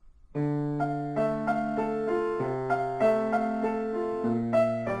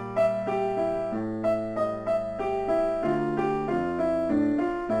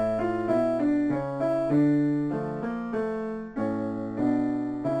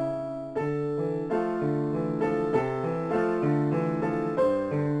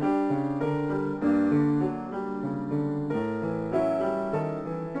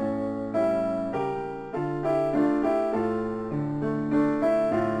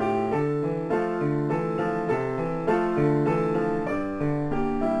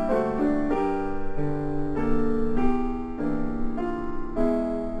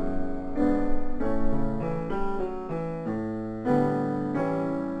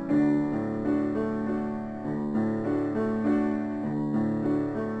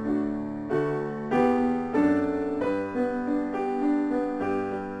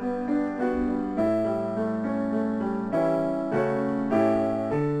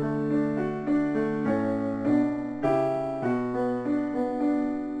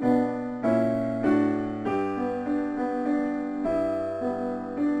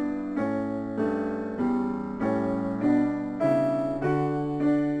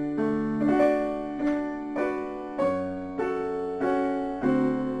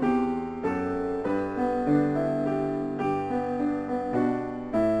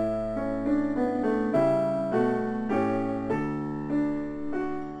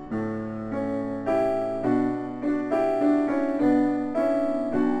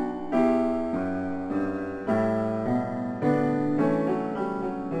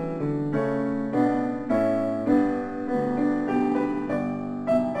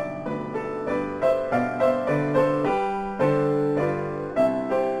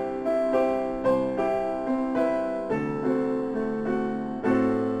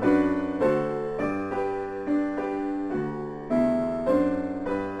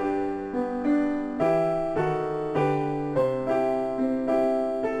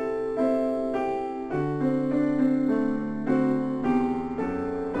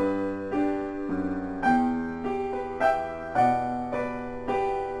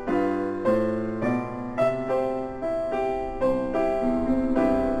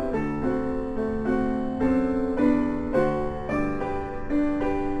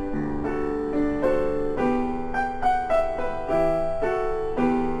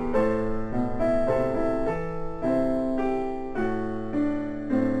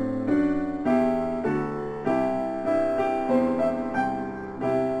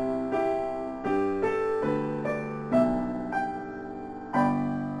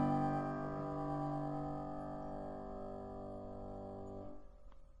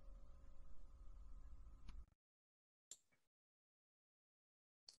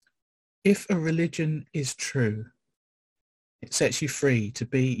If a religion is true, it sets you free to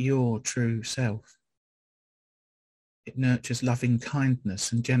be your true self. It nurtures loving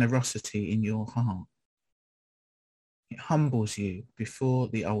kindness and generosity in your heart. It humbles you before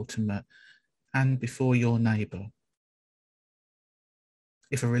the ultimate and before your neighbour.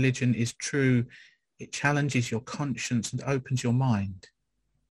 If a religion is true, it challenges your conscience and opens your mind.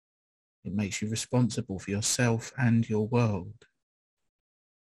 It makes you responsible for yourself and your world.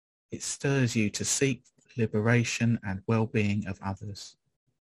 It stirs you to seek liberation and well-being of others.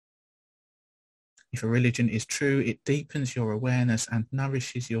 If a religion is true, it deepens your awareness and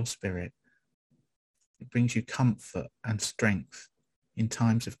nourishes your spirit. It brings you comfort and strength in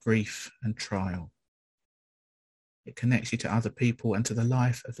times of grief and trial. It connects you to other people and to the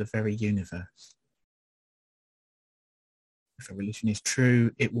life of the very universe. If a religion is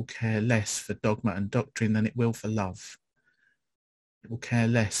true, it will care less for dogma and doctrine than it will for love. It will care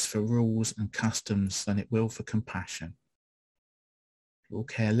less for rules and customs than it will for compassion. It will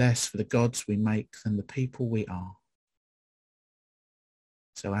care less for the gods we make than the people we are.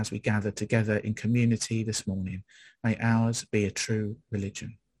 So as we gather together in community this morning, may ours be a true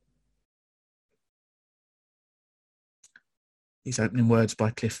religion. These opening words by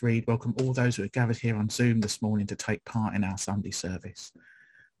Cliff Reed welcome all those who are gathered here on Zoom this morning to take part in our Sunday service.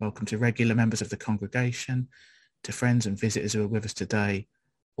 Welcome to regular members of the congregation, to friends and visitors who are with us today,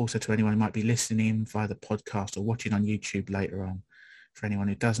 also to anyone who might be listening via the podcast or watching on YouTube later on. For anyone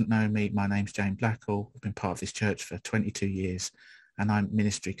who doesn't know me, my name's Jane Blackall. I've been part of this church for 22 years and I'm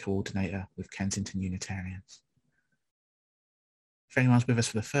Ministry Coordinator with Kensington Unitarians. If anyone's with us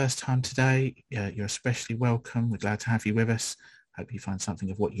for the first time today, you're especially welcome. We're glad to have you with us. Hope you find something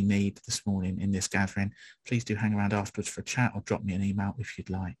of what you need this morning in this gathering. Please do hang around afterwards for a chat or drop me an email if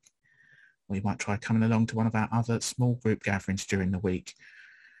you'd like. Or you might try coming along to one of our other small group gatherings during the week.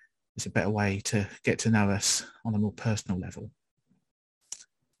 It's a better way to get to know us on a more personal level.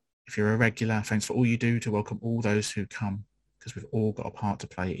 If you're a regular, thanks for all you do to welcome all those who come, because we've all got a part to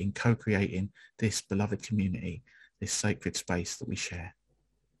play in co-creating this beloved community, this sacred space that we share.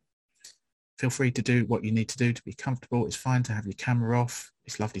 Feel free to do what you need to do to be comfortable. It's fine to have your camera off.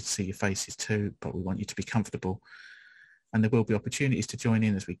 It's lovely to see your faces too, but we want you to be comfortable. And there will be opportunities to join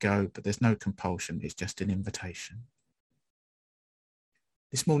in as we go, but there's no compulsion. It's just an invitation.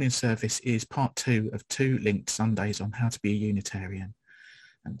 This morning's service is part 2 of 2 linked Sundays on how to be a Unitarian.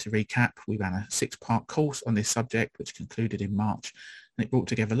 And to recap, we ran a 6-part course on this subject, which concluded in March, and it brought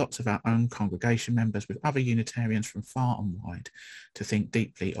together lots of our own congregation members with other Unitarians from far and wide to think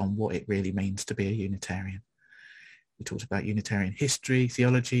deeply on what it really means to be a Unitarian. We talked about Unitarian history,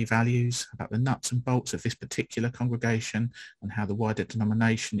 theology, values, about the nuts and bolts of this particular congregation and how the wider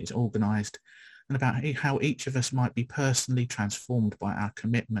denomination is organised, and about how each of us might be personally transformed by our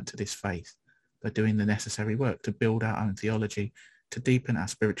commitment to this faith, by doing the necessary work to build our own theology, to deepen our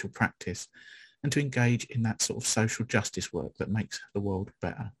spiritual practice, and to engage in that sort of social justice work that makes the world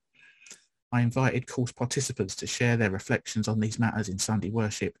better. I invited course participants to share their reflections on these matters in Sunday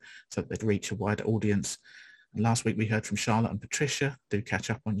worship so that they'd reach a wider audience. And last week we heard from Charlotte and Patricia. Do catch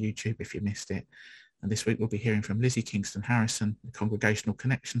up on YouTube if you missed it. And this week we'll be hearing from Lizzie Kingston Harrison, the Congregational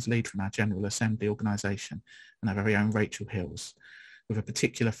Connections Lead from our General Assembly organisation, and our very own Rachel Hills, with a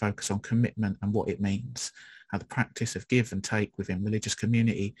particular focus on commitment and what it means, how the practice of give and take within religious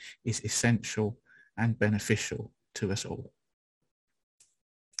community is essential and beneficial to us all.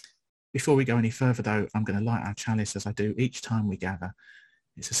 Before we go any further though, I'm going to light our chalice as I do each time we gather.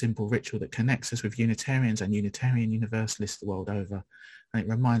 It's a simple ritual that connects us with Unitarians and Unitarian Universalists the world over, and it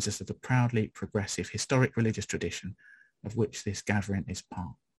reminds us of the proudly progressive historic religious tradition of which this gathering is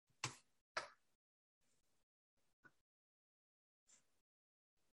part.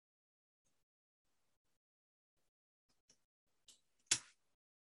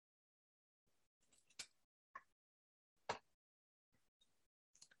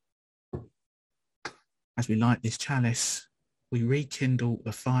 As we light this chalice, we rekindle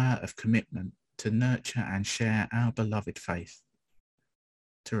the fire of commitment to nurture and share our beloved faith,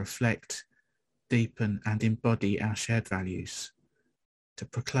 to reflect, deepen and embody our shared values, to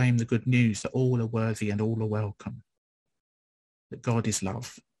proclaim the good news that all are worthy and all are welcome, that God is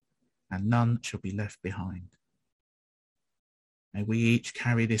love and none shall be left behind. May we each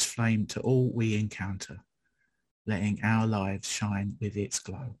carry this flame to all we encounter, letting our lives shine with its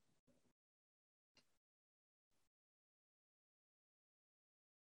glow.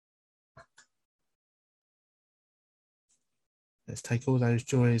 Let's take all those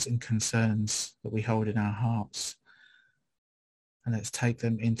joys and concerns that we hold in our hearts and let's take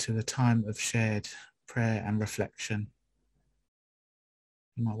them into a time of shared prayer and reflection,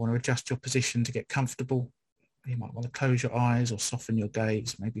 You might want to adjust your position to get comfortable. You might want to close your eyes or soften your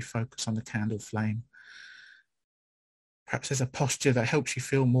gaze, maybe focus on the candle flame. Perhaps there's a posture that helps you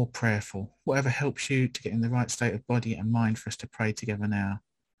feel more prayerful. Whatever helps you to get in the right state of body and mind for us to pray together now,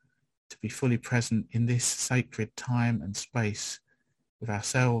 to be fully present in this sacred time and space with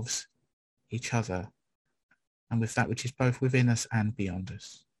ourselves, each other, and with that which is both within us and beyond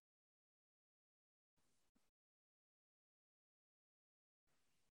us.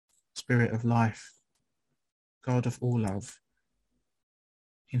 Spirit of life, God of all love,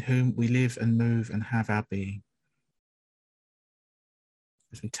 in whom we live and move and have our being.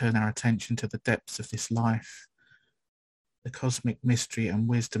 As we turn our attention to the depths of this life, the cosmic mystery and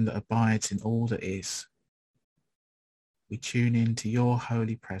wisdom that abides in all that is, we tune in to your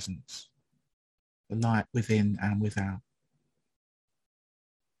holy presence, the light within and without.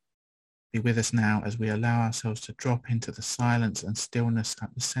 Be with us now as we allow ourselves to drop into the silence and stillness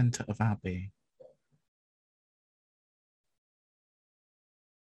at the center of our being.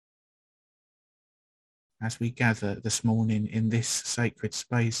 As we gather this morning in this sacred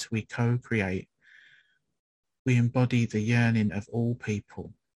space we co-create, we embody the yearning of all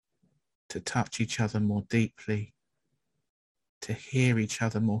people to touch each other more deeply, to hear each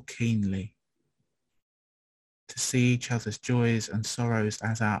other more keenly, to see each other's joys and sorrows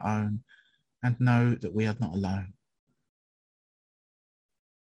as our own, and know that we are not alone.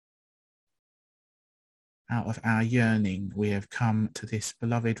 Out of our yearning, we have come to this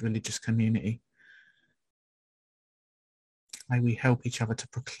beloved religious community. May we help each other to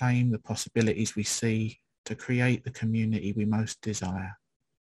proclaim the possibilities we see, to create the community we most desire,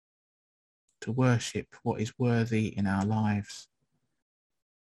 to worship what is worthy in our lives,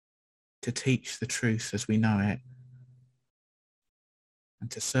 to teach the truth as we know it, and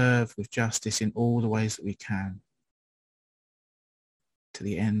to serve with justice in all the ways that we can, to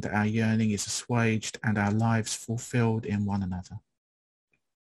the end that our yearning is assuaged and our lives fulfilled in one another.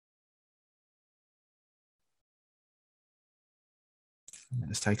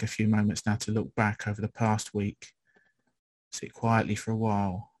 Let's take a few moments now to look back over the past week, sit quietly for a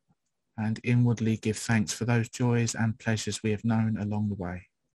while, and inwardly give thanks for those joys and pleasures we have known along the way.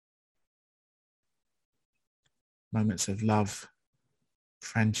 Moments of love,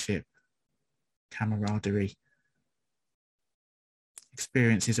 friendship, camaraderie,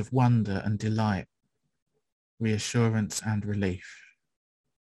 experiences of wonder and delight, reassurance and relief,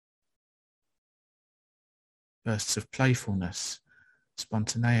 bursts of playfulness,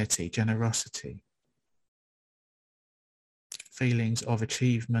 spontaneity, generosity, feelings of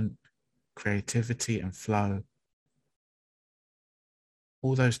achievement, creativity and flow.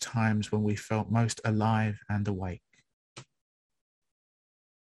 All those times when we felt most alive and awake.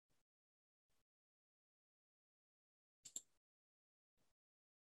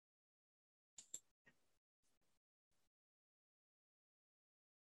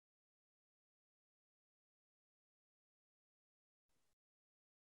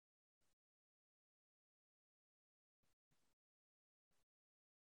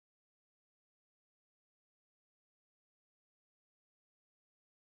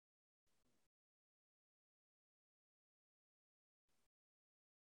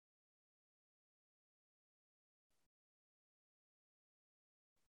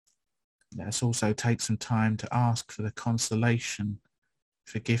 Let us also take some time to ask for the consolation,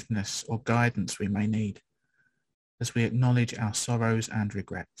 forgiveness, or guidance we may need as we acknowledge our sorrows and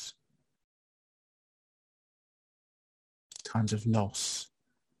regrets. Times of loss,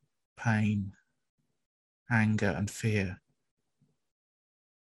 pain, anger, and fear.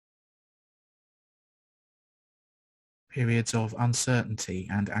 Periods of uncertainty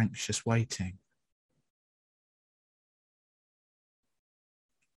and anxious waiting.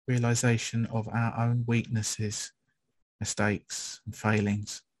 Realization of our own weaknesses, mistakes, and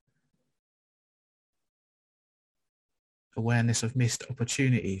failings. Awareness of missed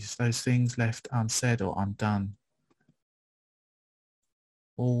opportunities, those things left unsaid or undone.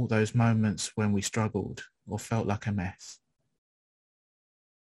 All those moments when we struggled or felt like a mess.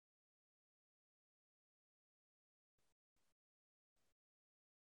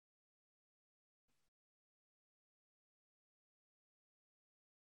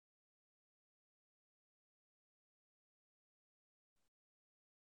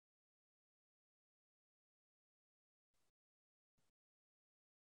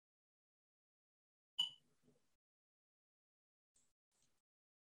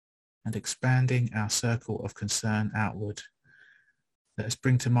 And expanding our circle of concern outward. Let us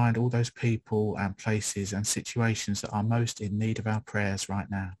bring to mind all those people and places and situations that are most in need of our prayers right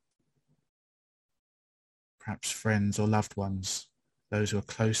now. Perhaps friends or loved ones, those who are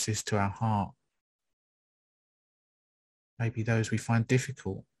closest to our heart, maybe those we find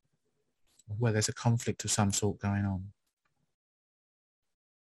difficult, where there's a conflict of some sort going on.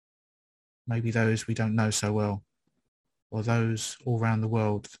 Maybe those we don't know so well, or those all around the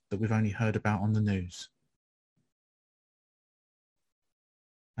world that we've only heard about on the news.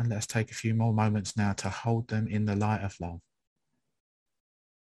 And let's take a few more moments now to hold them in the light of love.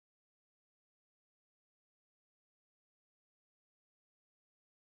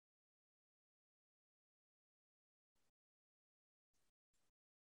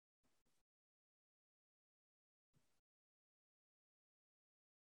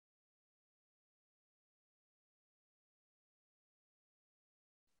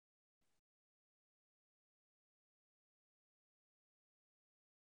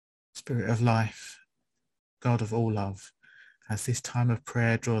 Spirit of life, God of all love, as this time of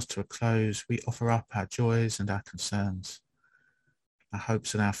prayer draws to a close, we offer up our joys and our concerns, our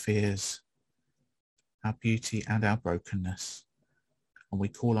hopes and our fears, our beauty and our brokenness, and we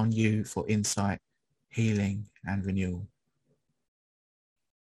call on you for insight, healing and renewal.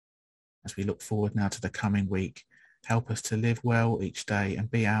 As we look forward now to the coming week, help us to live well each day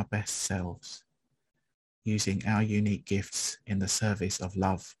and be our best selves, using our unique gifts in the service of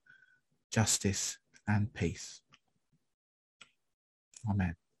love, justice and peace.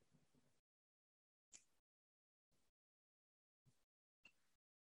 Amen.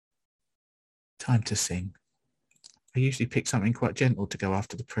 Time to sing. I usually pick something quite gentle to go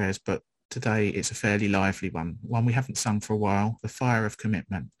after the prayers, but today it's a fairly lively one we haven't sung for a while, The Fire of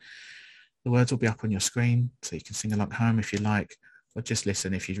Commitment. The words will be up on your screen, so you can sing along at home if you like, or just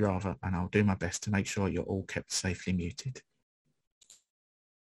listen if you'd rather, and I'll do my best to make sure you're all kept safely muted.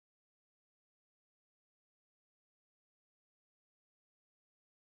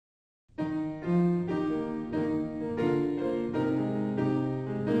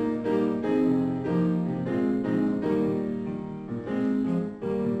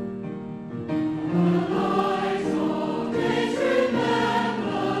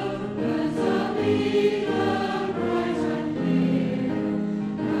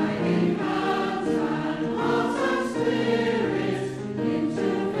 Spirit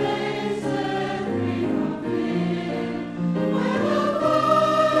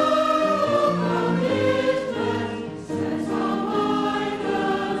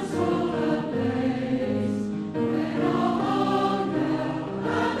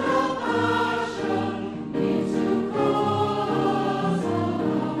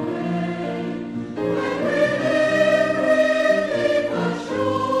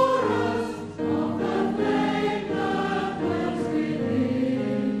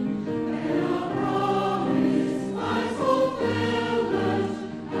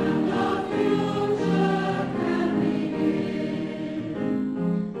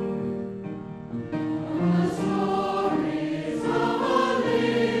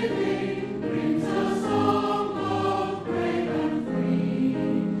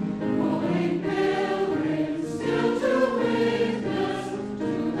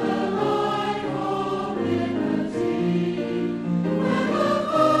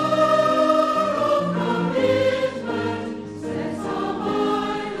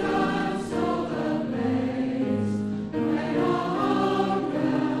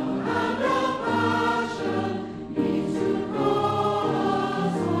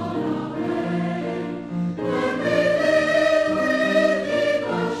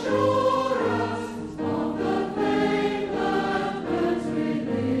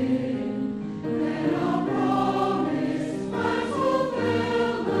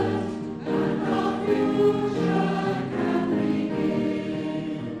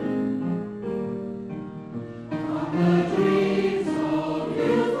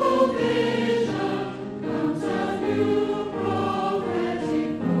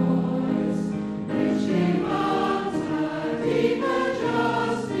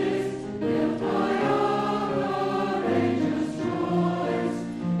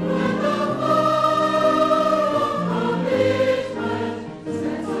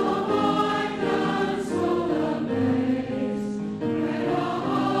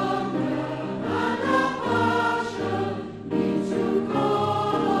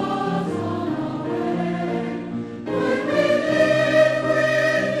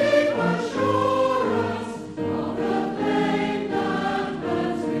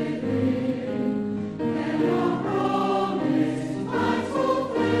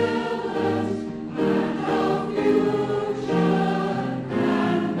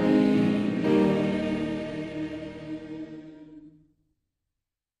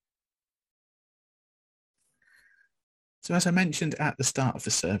So as I mentioned at the start of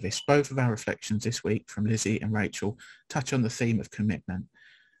the service, both of our reflections this week from Lizzie and Rachel touch on the theme of commitment.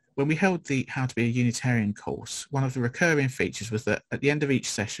 When we held the How to be a Unitarian course, one of the recurring features was that at the end of each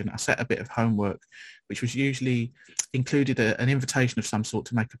session, I set a bit of homework, which was usually included an invitation of some sort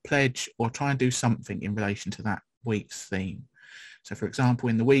to make a pledge or try and do something in relation to that week's theme. So for example,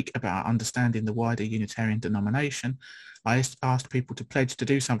 in the week about understanding the wider Unitarian denomination, I asked people to pledge to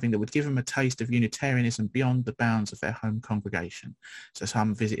do something that would give them a taste of Unitarianism beyond the bounds of their home congregation. So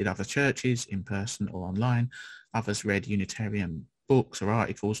some visited other churches in person or online, others read Unitarian books or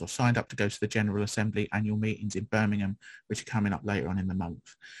articles or signed up to go to the General Assembly annual meetings in Birmingham, which are coming up later on in the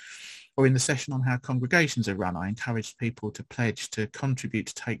month. Or in the session on how congregations are run, I encouraged people to pledge to contribute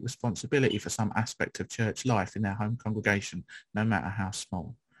to take responsibility for some aspect of church life in their home congregation, no matter how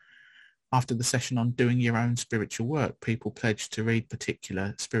small. After the session on doing your own spiritual work, people pledged to read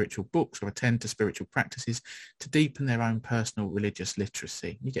particular spiritual books or attend to spiritual practices to deepen their own personal religious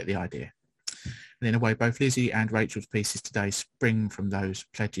literacy. You get the idea. And in a way, both Lizzie and Rachel's pieces today spring from those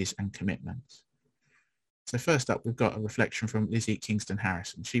pledges and commitments. So first up, we've got a reflection from Lizzie Kingston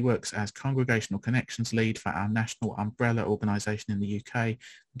Harrison. She works as Congregational Connections Lead for our national umbrella organisation in the UK,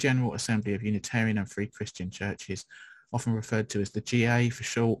 General Assembly of Unitarian and Free Christian Churches, often referred to as the GA for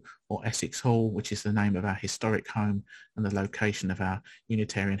short, or Essex Hall, which is the name of our historic home and the location of our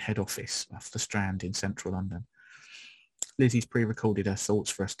Unitarian head office off the Strand in central London. Lizzie's pre-recorded her thoughts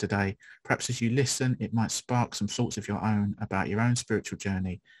for us today. Perhaps as you listen, it might spark some thoughts of your own about your own spiritual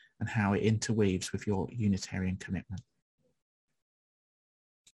journey and how it interweaves with your Unitarian commitment.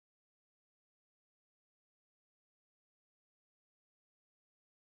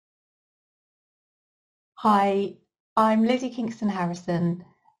 Hi, I'm Lizzie Kingston Harrison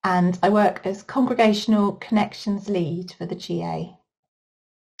and I work as Congregational Connections Lead for the GA.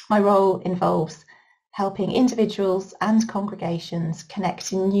 My role involves helping individuals and congregations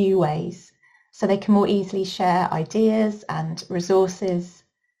connect in new ways so they can more easily share ideas and resources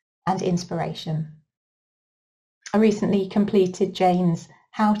and inspiration. I recently completed Jane's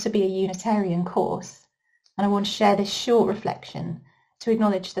How to be a Unitarian course, and I want to share this short reflection to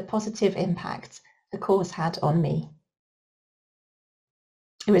acknowledge the positive impact the course had on me.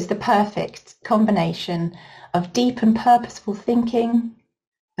 It was the perfect combination of deep and purposeful thinking,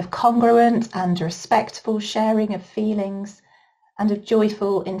 of congruent and respectful sharing of feelings, and of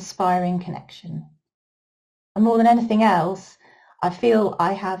joyful, inspiring connection. And more than anything else, I feel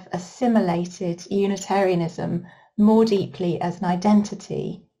I have assimilated Unitarianism more deeply as an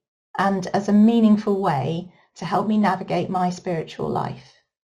identity and as a meaningful way to help me navigate my spiritual life.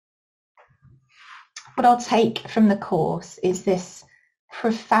 What I'll take from the course is this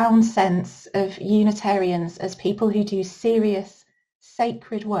profound sense of Unitarians as people who do serious,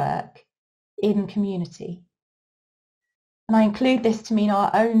 sacred work in community. And I include this to mean our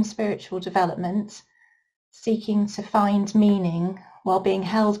own spiritual development, seeking to find meaning while being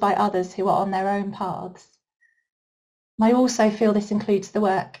held by others who are on their own paths. I also feel this includes the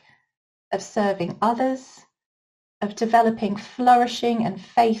work of serving others, of developing flourishing and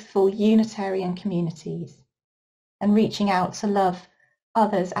faithful Unitarian communities, and reaching out to love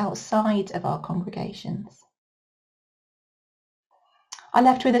others outside of our congregations. I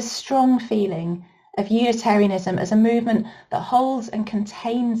left with a strong feeling of Unitarianism as a movement that holds and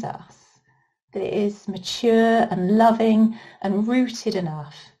contains us, that it is mature and loving and rooted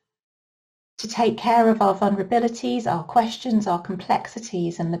enough to take care of our vulnerabilities, our questions, our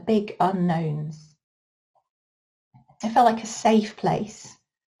complexities, and the big unknowns. It felt like a safe place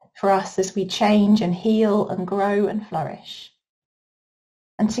for us as we change and heal and grow and flourish.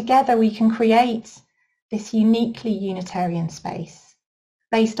 And together we can create this uniquely Unitarian space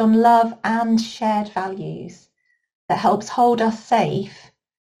based on love and shared values that helps hold us safe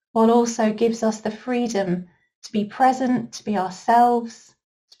while also gives us the freedom to be present, to be ourselves,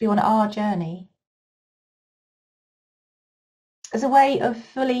 to be on our journey. As a way of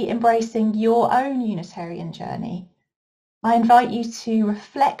fully embracing your own Unitarian journey, I invite you to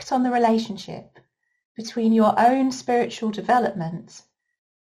reflect on the relationship between your own spiritual development,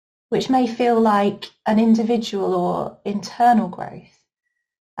 which may feel like an individual or internal growth,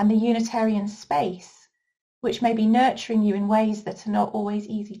 and the Unitarian space, which may be nurturing you in ways that are not always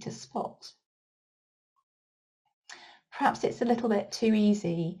easy to spot. Perhaps it's a little bit too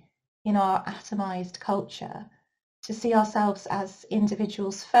easy in our atomized culture to see ourselves as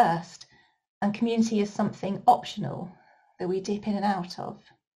individuals first and community as something optional that we dip in and out of.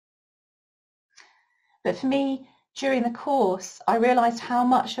 But for me, during the course, I realised how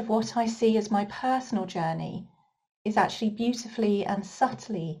much of what I see as my personal journey is actually beautifully and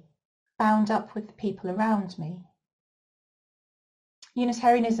subtly bound up with the people around me.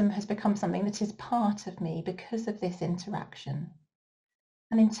 Unitarianism has become something that is part of me because of this interaction.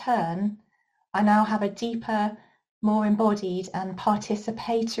 And in turn, I now have a deeper, more embodied and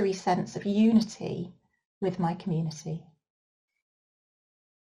participatory sense of unity with my community.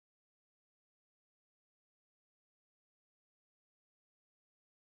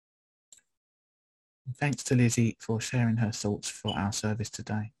 Thanks to Lizzie for sharing her thoughts for our service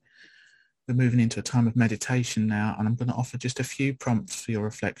today. We're moving into a time of meditation now, and I'm going to offer just a few prompts for your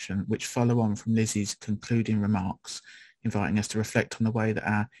reflection, which follow on from Lizzie's concluding remarks, inviting us to reflect on the way that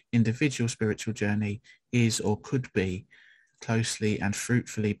our individual spiritual journey is or could be closely and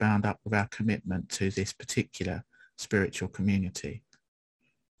fruitfully bound up with our commitment to this particular spiritual community.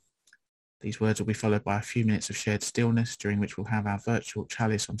 These words will be followed by a few minutes of shared stillness, during which we'll have our virtual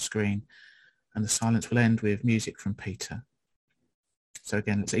chalice on screen, and the silence will end with music from Peter. So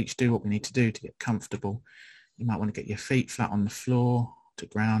again, let's each do what we need to do to get comfortable. You might want to get your feet flat on the floor to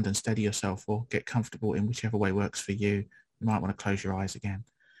ground and steady yourself, or get comfortable in whichever way works for you. You might want to close your eyes again.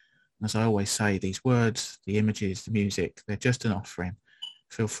 And as I always say, these words, the images, the music, they're just an offering.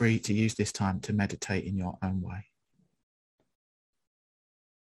 Feel free to use this time to meditate in your own way.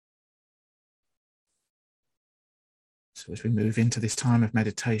 So as we move into this time of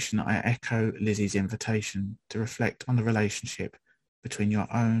meditation, I echo Lizzie's invitation to reflect on the relationship between your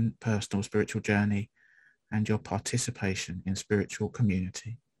own personal spiritual journey and your participation in spiritual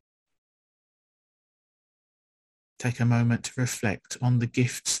community. Take a moment to reflect on the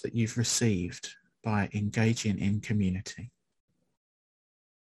gifts that you've received by engaging in community,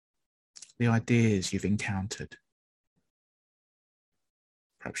 the ideas you've encountered.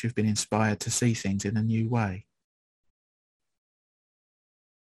 Perhaps you've been inspired to see things in a new way.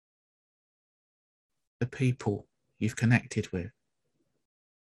 The people you've connected with.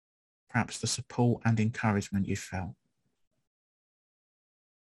 Perhaps the support and encouragement you felt.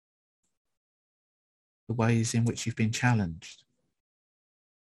 The ways in which you've been challenged.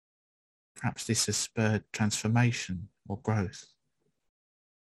 Perhaps this has spurred transformation or growth.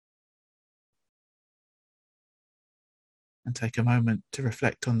 And take a moment to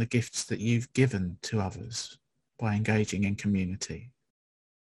reflect on the gifts that you've given to others by engaging in community.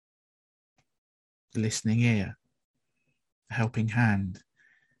 The listening ear, the helping hand,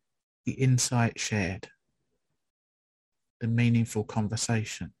 the insight shared, the meaningful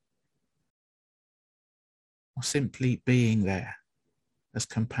conversation, or simply being there as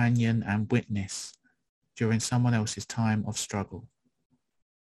companion and witness during someone else's time of struggle,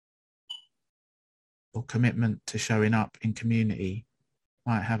 or commitment to showing up in community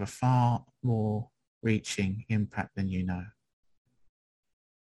might have a far more reaching impact than you know.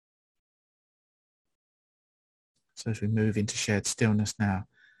 So as we move into shared stillness now,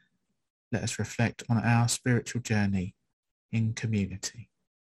 let us reflect on our spiritual journey in community.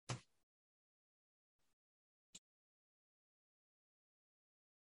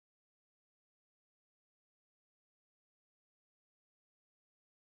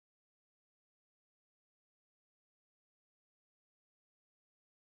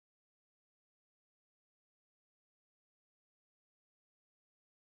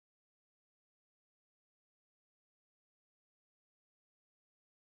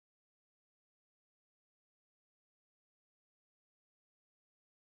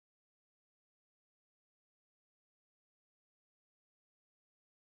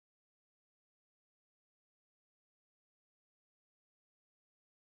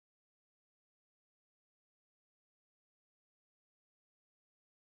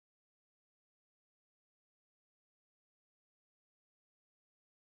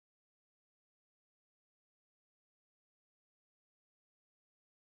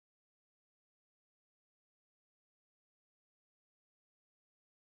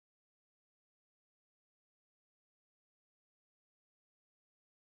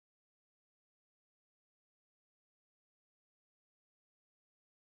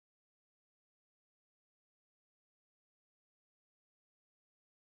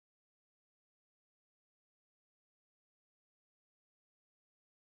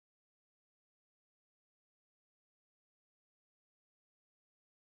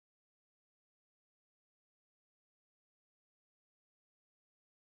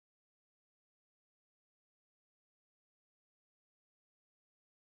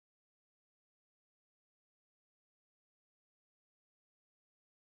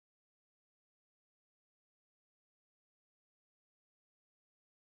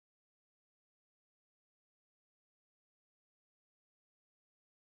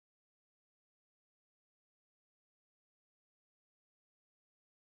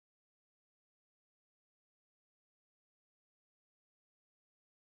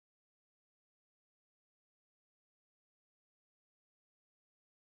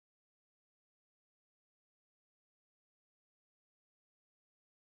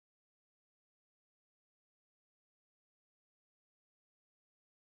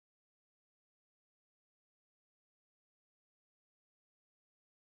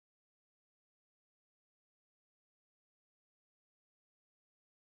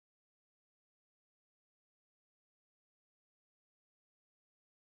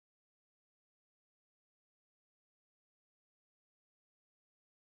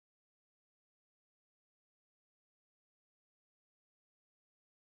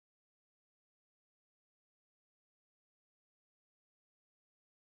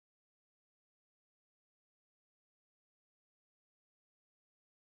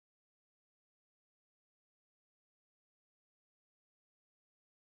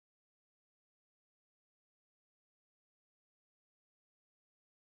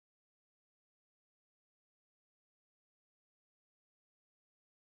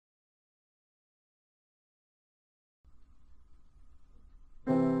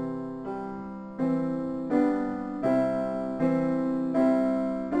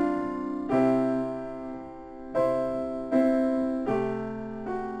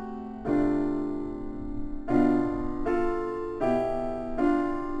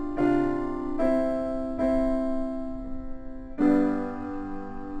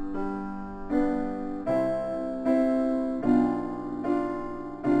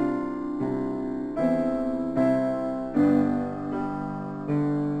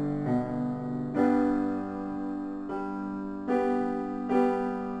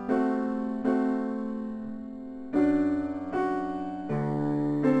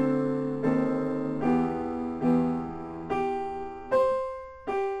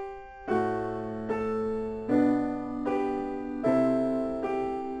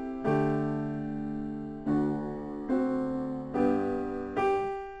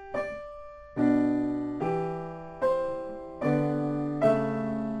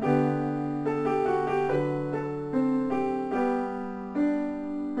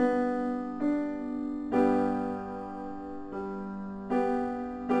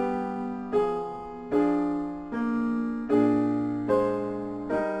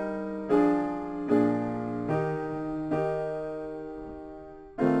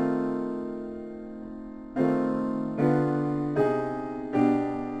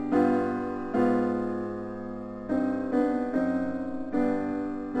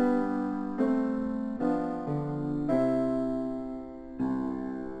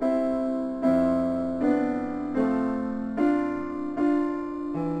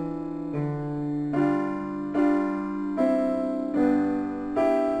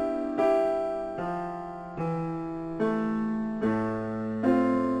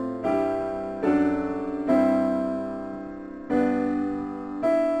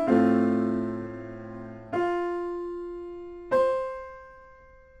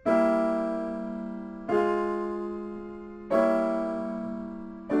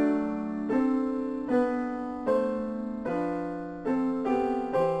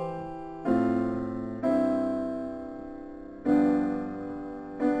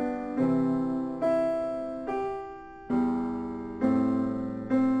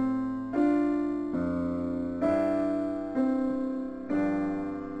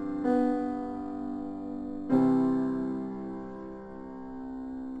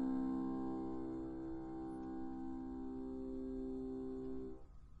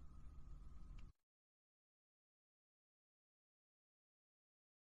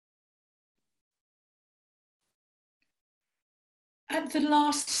 At the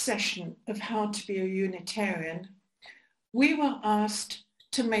last session of How to be a Unitarian, we were asked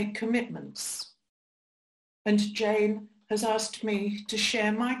to make commitments. And Jane has asked me to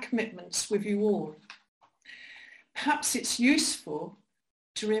share my commitments with you all. Perhaps it's useful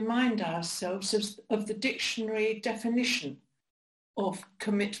to remind ourselves of the dictionary definition of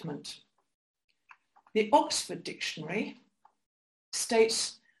commitment. The Oxford Dictionary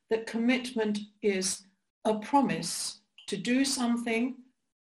states that commitment is a promise to do something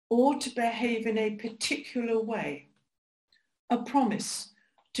or to behave in a particular way, a promise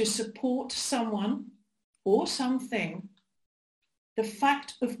to support someone or something, the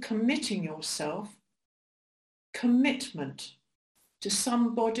fact of committing yourself, commitment to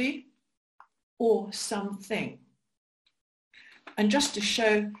somebody or something. And just to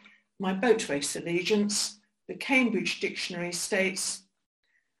show my boat race allegiance, the Cambridge Dictionary states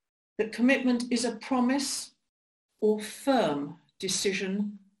that commitment is a promise or firm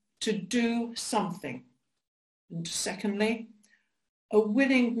decision to do something. And secondly, a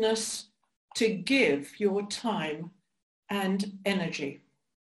willingness to give your time and energy.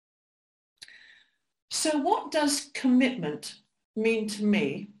 So what does commitment mean to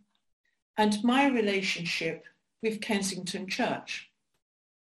me and my relationship with Kensington Church?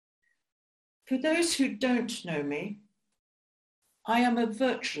 For those who don't know me, I am a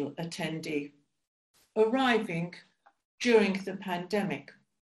virtual attendee, arriving during the pandemic.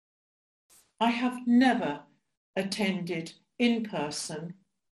 I have never attended in person,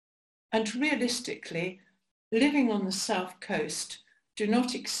 and realistically, living on the South Coast, do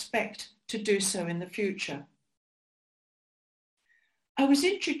not expect to do so in the future. I was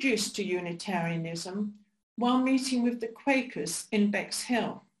introduced to Unitarianism while meeting with the Quakers in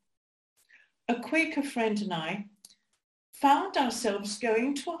Bexhill. A Quaker friend and I found ourselves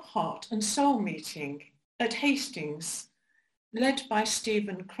going to a heart and soul meeting at Hastings, led by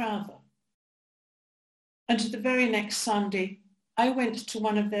Stephen Crowther. And the very next Sunday, I went to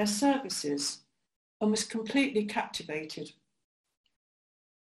one of their services and was completely captivated.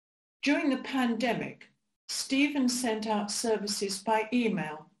 During the pandemic, Stephen sent out services by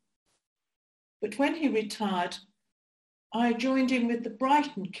email. But when he retired, I joined in with the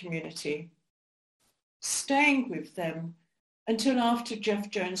Brighton community, staying with them until after Jeff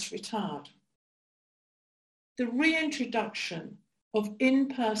Jones retired. The reintroduction of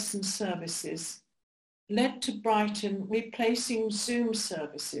in-person services led to Brighton replacing Zoom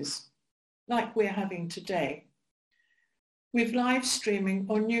services, like we're having today, with live streaming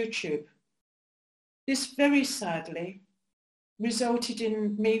on YouTube. This very sadly resulted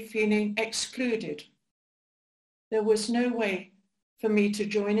in me feeling excluded. There was no way for me to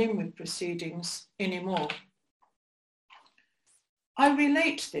join in with proceedings anymore. I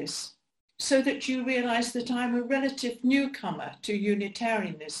relate this so that you realise that I'm a relative newcomer to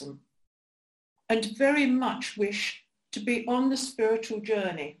Unitarianism and very much wish to be on the spiritual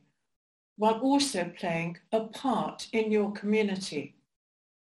journey while also playing a part in your community.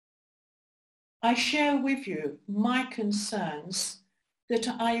 I share with you my concerns that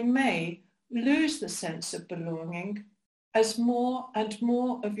I may lose the sense of belonging as more and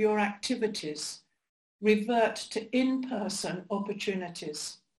more of your activities revert to in-person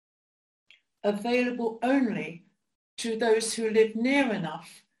opportunities, available only to those who live near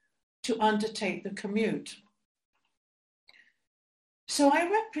enough to undertake the commute. So I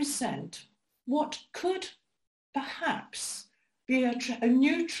represent what could perhaps be a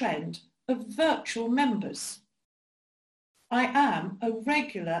new trend of virtual members. I am a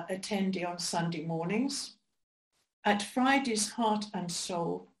regular attendee on Sunday mornings, at Friday's Heart and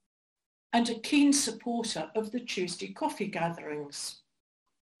Soul, and a keen supporter of the Tuesday coffee gatherings.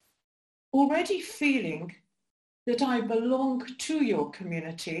 Already feeling that I belong to your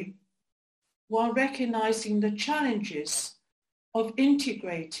community, while recognising the challenges of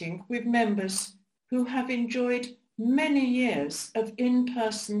integrating with members who have enjoyed many years of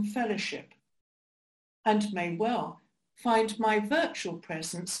in-person fellowship and may well find my virtual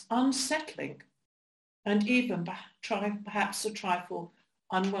presence unsettling and even perhaps a trifle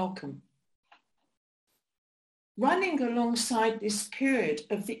unwelcome. Running alongside this period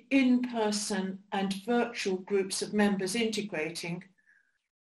of the in-person and virtual groups of members integrating,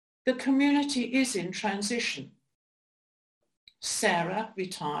 the community is in transition. Sarah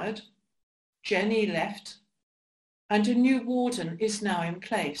retired, Jenny left, and a new warden is now in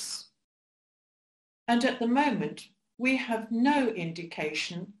place. And at the moment, we have no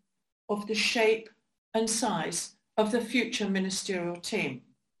indication of the shape and size of the future ministerial team.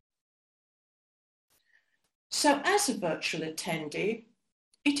 So as a virtual attendee,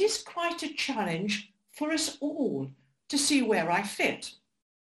 it is quite a challenge for us all to see where I fit,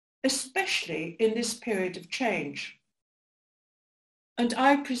 especially in this period of change. And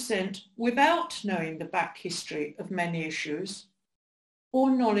I present without knowing the back history of many issues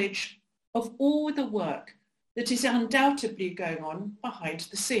or knowledge of all the work that is undoubtedly going on behind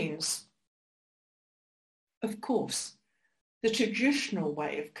the scenes. Of course, the traditional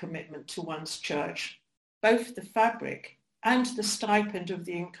way of commitment to one's church, both the fabric and the stipend of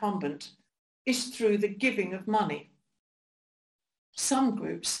the incumbent, is through the giving of money. Some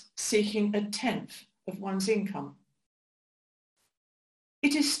groups seeking 1/10 of one's income.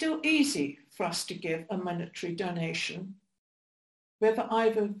 It is still easy for us to give a monetary donation, whether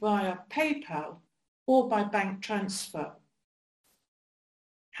either via PayPal or by bank transfer.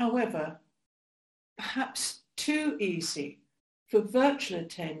 However, perhaps too easy for virtual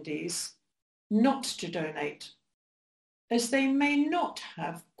attendees not to donate, as they may not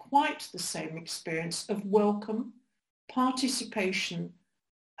have quite the same experience of welcome, participation,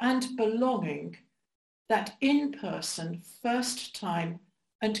 and belonging that in-person, first-time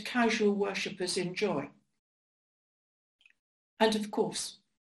and casual worshippers enjoy. And of course,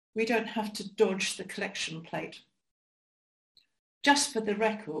 we don't have to dodge the collection plate. Just for the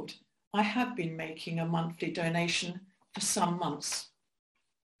record, I have been making a monthly donation for some months.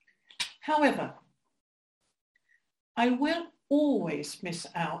 However, I will always miss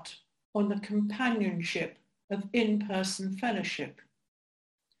out on the companionship of in-person fellowship,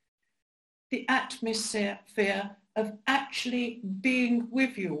 the atmosphere of actually being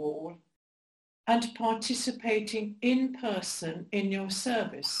with you all and participating in person in your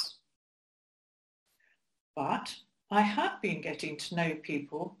service. But I have been getting to know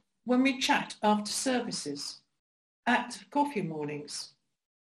people when we chat after services, at coffee mornings,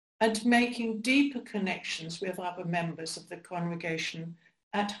 and making deeper connections with other members of the congregation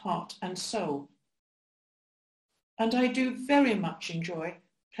at heart and soul. And I do very much enjoy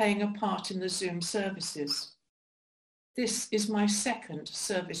playing a part in the Zoom services. This is my second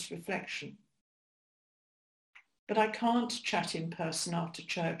service reflection. But I can't chat in person after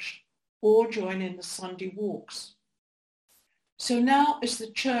church or join in the Sunday walks. So now, as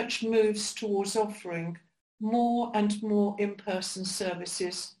the church moves towards offering more and more in-person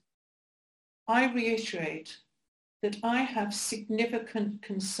services, I reiterate that I have significant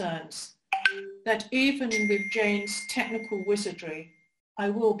concerns that even with Jane's technical wizardry, I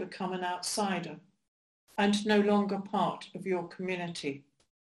will become an outsider and no longer part of your community.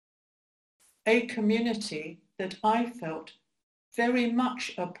 A community that I felt very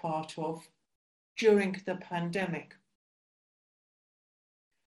much a part of during the pandemic.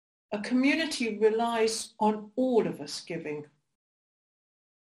 A community relies on all of us giving.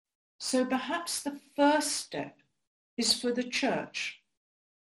 So perhaps the first step is for the church,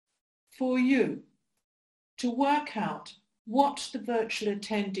 for you, to work out what the virtual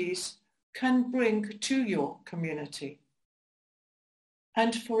attendees can bring to your community,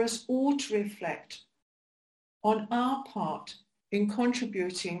 and for us all to reflect on our part in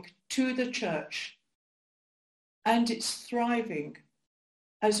contributing to the church and its thriving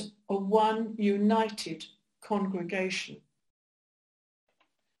as a one united congregation.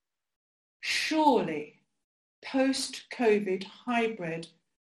 Surely, post-COVID hybrid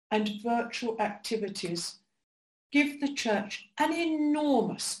and virtual activities give the church an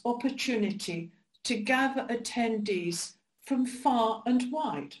enormous opportunity to gather attendees from far and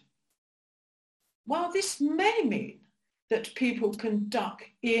wide. While this may mean that people can duck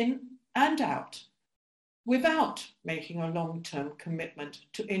in and out without making a long-term commitment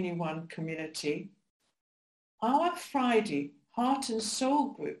to any one community, our Friday Heart and Soul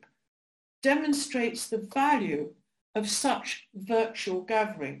group demonstrates the value of such virtual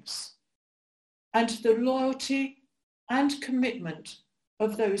gatherings and the loyalty and commitment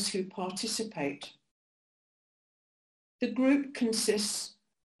of those who participate. The group consists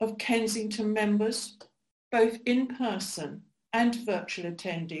of Kensington members, both in person and virtual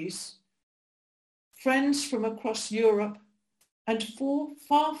attendees, friends from across Europe and 4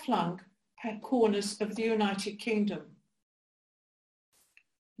 far-flung corners of the United Kingdom.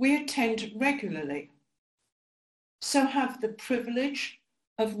 We attend regularly, so have the privilege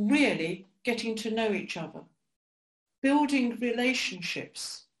of really getting to know each other, building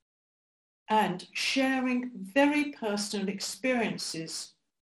relationships, and sharing very personal experiences,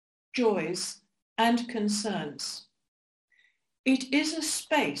 joys, and concerns. It is a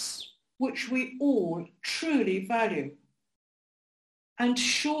space which we all truly value, and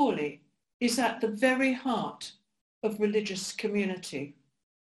surely is at the very heart of religious community.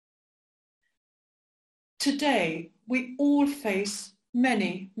 Today, we all face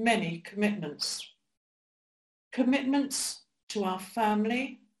many, many commitments. commitments to our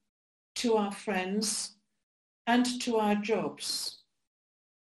family, to our friends, and to our jobs.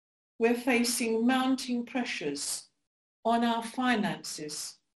 We're facing mounting pressures on our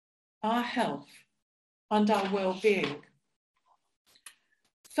finances, our health, and our well-being.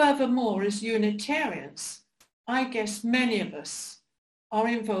 Furthermore, as Unitarians, I guess many of us are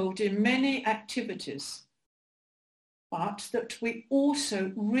involved in many activities, but that we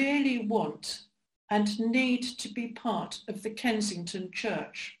also really want and need to be part of the Kensington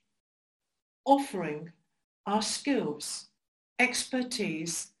Church, offering our skills,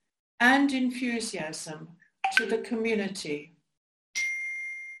 expertise, and enthusiasm to the community,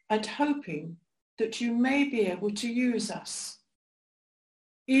 and hoping that you may be able to use us,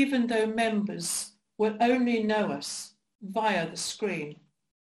 even though members will only know us via the screen.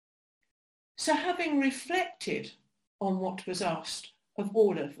 So having reflected on what was asked of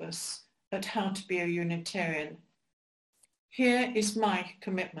all of us at How to Be a Unitarian, here is my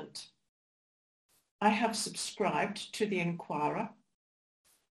commitment. I have subscribed to the Inquirer.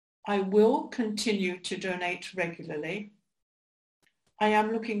 I will continue to donate regularly. I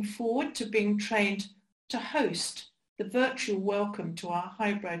am looking forward to being trained to host the virtual welcome to our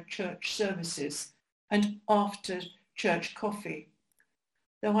hybrid church services and after church coffee.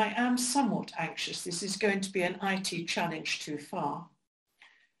 Though I am somewhat anxious this is going to be an IT challenge too far.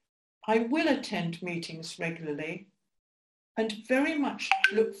 I will attend meetings regularly and very much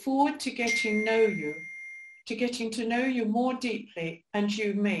look forward to getting to know you more deeply and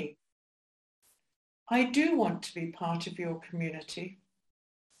you me. I do want to be part of your community,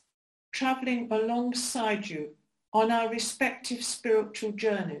 travelling alongside you on our respective spiritual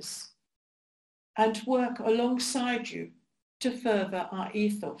journeys and work alongside you to further our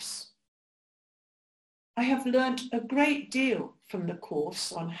ethos. I have learnt a great deal from the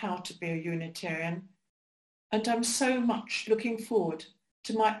course on How to Be a Unitarian, and I'm so much looking forward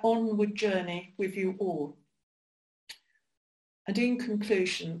to my onward journey with you all. And in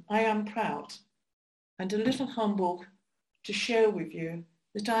conclusion, I am proud and a little humbled to share with you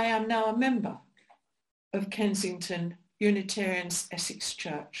that I am now a member of Kensington Unitarians Essex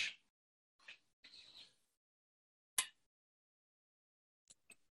Church.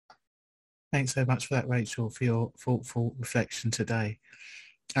 Thanks so much for that, Rachel, for your thoughtful reflection today.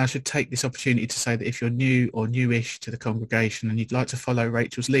 I should take this opportunity to say that if you're new or newish to the congregation and you'd like to follow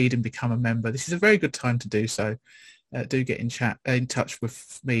Rachel's lead and become a member, this is a very good time to do so. Do get in touch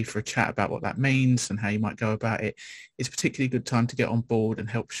with me for a chat about what that means and how you might go about it. It's a particularly good time to get on board and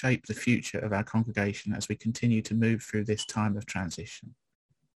help shape the future of our congregation as we continue to move through this time of transition.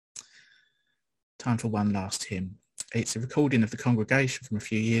 Time for one last hymn. It's a recording of the congregation from a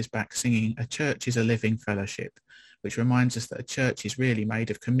few years back singing "A Church is a Living Fellowship," which reminds us that a church is really made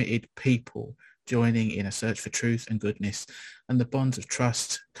of committed people joining in a search for truth and goodness and the bonds of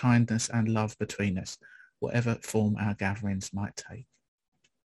trust, kindness and love between us, whatever form our gatherings might take.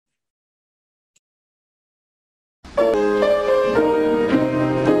 Your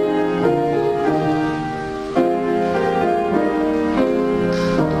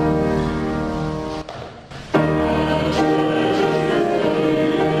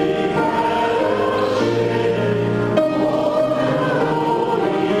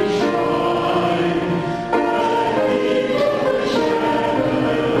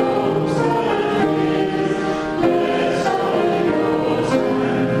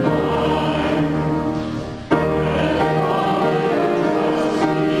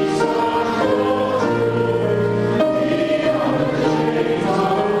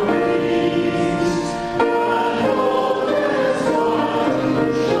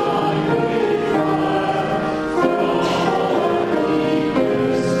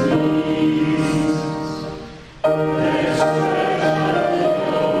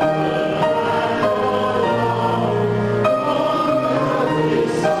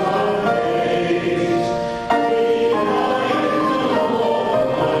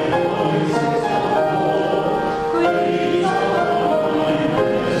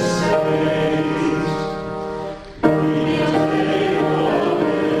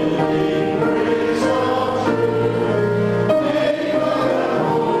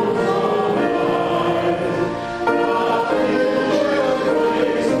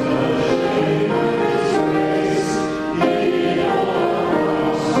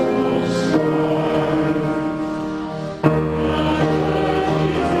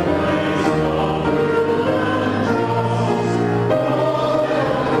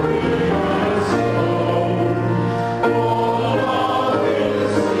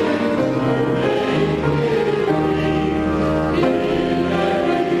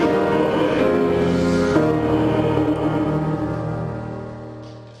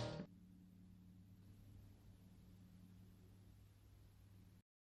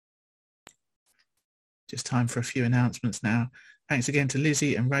time for a few announcements now. Thanks again to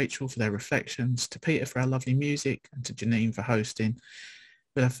Lizzie and Rachel for their reflections, to Peter for our lovely music, and to Janine for hosting.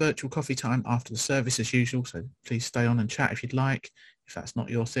 We'll have virtual coffee time after the service as usual, so please stay on and chat if you'd like. If that's not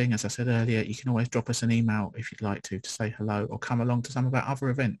your thing, as I said earlier, you can always drop us an email if you'd like to say hello or come along to some of our other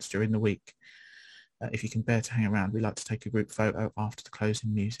events during the week. If you can bear to hang around, we like to take a group photo after the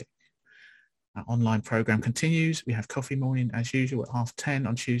closing music. Our online programme continues. We have coffee morning as usual at 10:30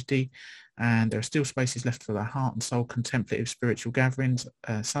 on Tuesday, and there are still spaces left for our heart and soul contemplative spiritual gatherings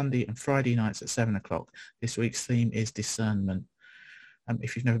Sunday and Friday nights at 7 o'clock. This week's theme is discernment.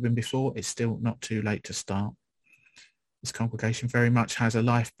 If you've never been before, it's still not too late to start. This congregation very much has a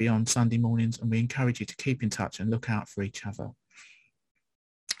life beyond Sunday mornings, and we encourage you to keep in touch and look out for each other.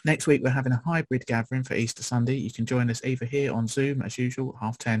 Next week, we're having a hybrid gathering for Easter Sunday. You can join us either here on Zoom, as usual,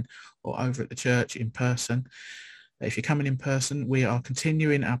 at 10:30, or over at the church in person. If you're coming in person, we are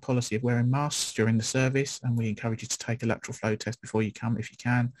continuing our policy of wearing masks during the service, and we encourage you to take a lateral flow test before you come if you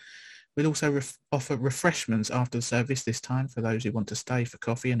can. We'll also offer refreshments after the service this time for those who want to stay for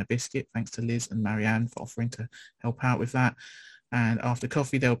coffee and a biscuit. Thanks to Liz and Marianne for offering to help out with that. And after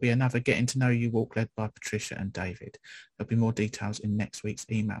coffee, there'll be another Getting to Know You walk led by Patricia and David. There'll be more details in next week's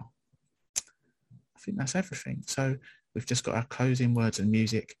email. I think that's everything. So we've just got our closing words and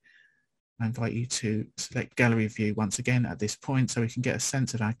music. I invite you to select gallery view once again at this point so we can get a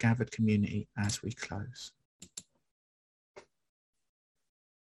sense of our gathered community as we close.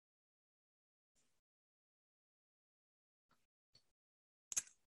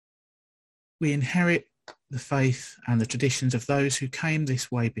 We inherit the faith and the traditions of those who came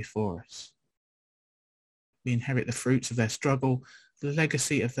this way before us. We inherit the fruits of their struggle, the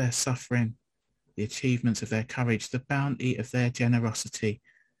legacy of their suffering, the achievements of their courage, the bounty of their generosity,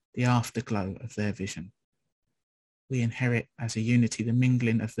 the afterglow of their vision. We inherit as a unity the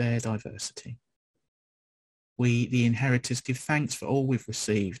mingling of their diversity. We, the inheritors, give thanks for all we've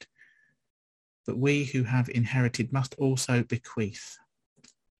received, but we who have inherited must also bequeath.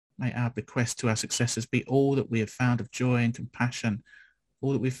 May our bequest to our successors be all that we have found of joy and compassion,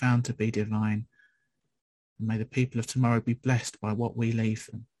 all that we've found to be divine. And may the people of tomorrow be blessed by what we leave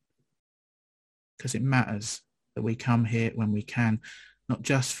them. Because it matters that we come here when we can, not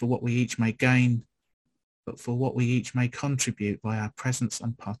just for what we each may gain, but for what we each may contribute by our presence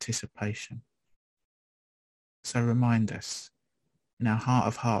and participation. So remind us in our heart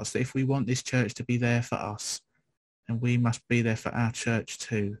of hearts that if we want this church to be there for us, then we must be there for our church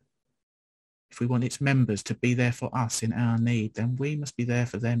too. If we want its members to be there for us in our need, then we must be there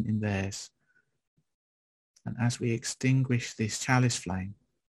for them in theirs. And as we extinguish this chalice flame,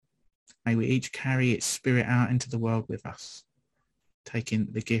 may we each carry its spirit out into the world with us,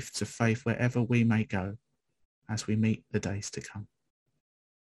 taking the gifts of faith wherever we may go as we meet the days to come.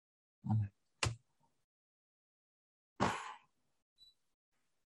 Amen.